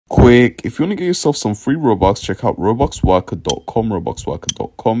Quick, if you want to get yourself some free Robux, check out RobuxWorker.com,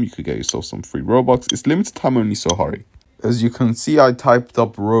 RobuxWorker.com. You could get yourself some free Robux. It's limited time only, so hurry. As you can see, I typed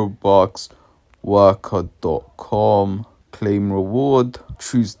up RobuxWorker.com, claim reward,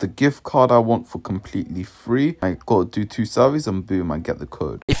 choose the gift card I want for completely free. I gotta do 2 surveys and boom, I get the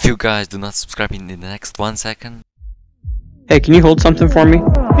code. If you guys do not subscribe in the next 1 second. Hey, can you hold something for me?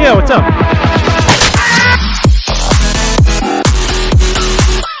 Yeah, what's up?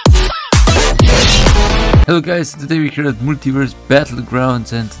 Hello guys, today we're here at Multiverse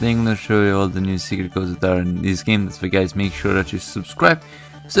Battlegrounds and today I'm gonna show you all the new secret codes that are in this game. That's why guys, make sure that you subscribe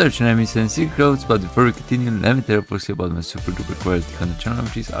so that you never miss any secret codes. But before we continue, let me tell you firstly about my super duper quality content channel,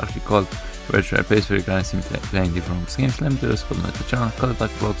 which is actually called RedTritePlays, where you can see me playing different games. Let me tell you about my channel called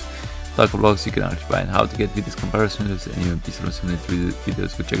TacoBlox. You can actually find how to get videos, comparisons, and even PC simulator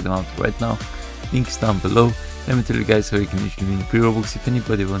videos. Go check them out right now. Link is down below. Let me tell you guys how you can usually win free Robux. If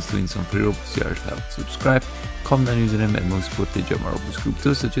anybody wants to win some free Robux, you actually have to subscribe, comment on username, and most importantly join my Robux group.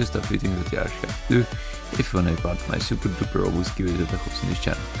 Those are just a few things that you actually have to do if you want to be part of my super duper Robux giveaway that I host on this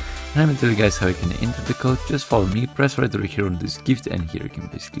channel. And let me tell you guys how you can enter the code. Just follow me, press right over here on this gift, and here you can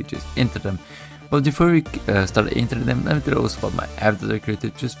basically just enter them. But before we start entering them, let me tell you also about my app that I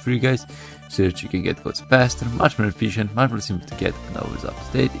created just for you guys, so that you can get codes faster, much more efficient, much more simple to get, and always up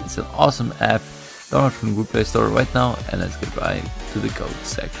to date. It's an awesome app. Download from the Google Play Store right now, and let's get right to the code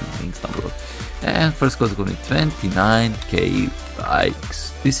section. Links down below. And first code is going to be 29k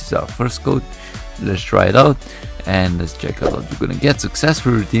likes. This is our first code. Let's try it out and let's check out what you're gonna get.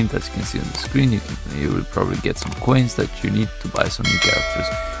 Successful redeemed, as you can see on the screen. You will probably get some coins that you need to buy some new characters.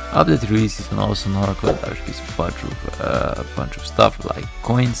 Update release is an awesome oracle that actually gives a bunch of stuff like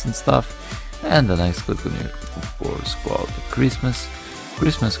coins and stuff. And the next code is going to be, of course, called Christmas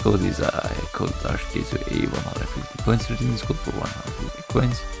code. Is a code that actually gives you a 150 coins. Redeem this code for 150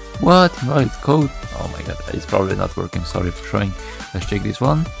 coins. What? Invalid code? Oh my god, it's probably not working. Sorry for showing. Let's check this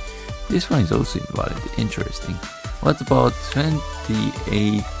one. This one is also invalid. Interesting. What about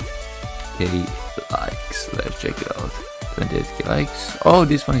 28k likes? Let's check it out. 28k likes. Oh,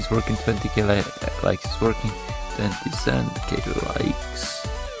 this one is working. 20k likes is working. 27k likes.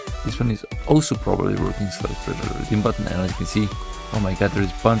 This one is also probably working. So let's press the redeem button, and as you can see, oh my god, there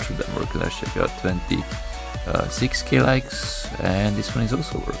is a bunch of them working. Let's check it out. 26k likes, and this one is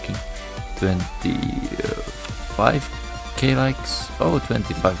also working. 25k likes. Oh,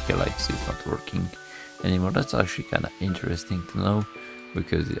 25k likes is not working anymore. That's actually kind of interesting to know,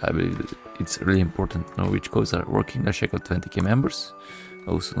 because I believe that it's really important to know which codes are working. Let's check out 20k members.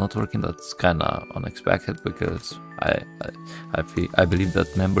 Also not working. That's kind of unexpected, because I believe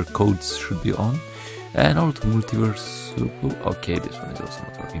that member codes should be on. And also Multiverse. Okay, this one is also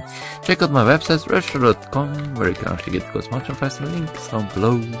not working. Check out my website RedTrite.com, where you can actually get codes much more faster. Links down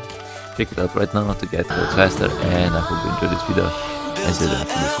below. Check it out right now to get codes faster. And I hope you enjoyed this video, and see you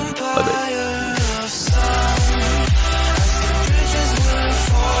next time. Bye bye.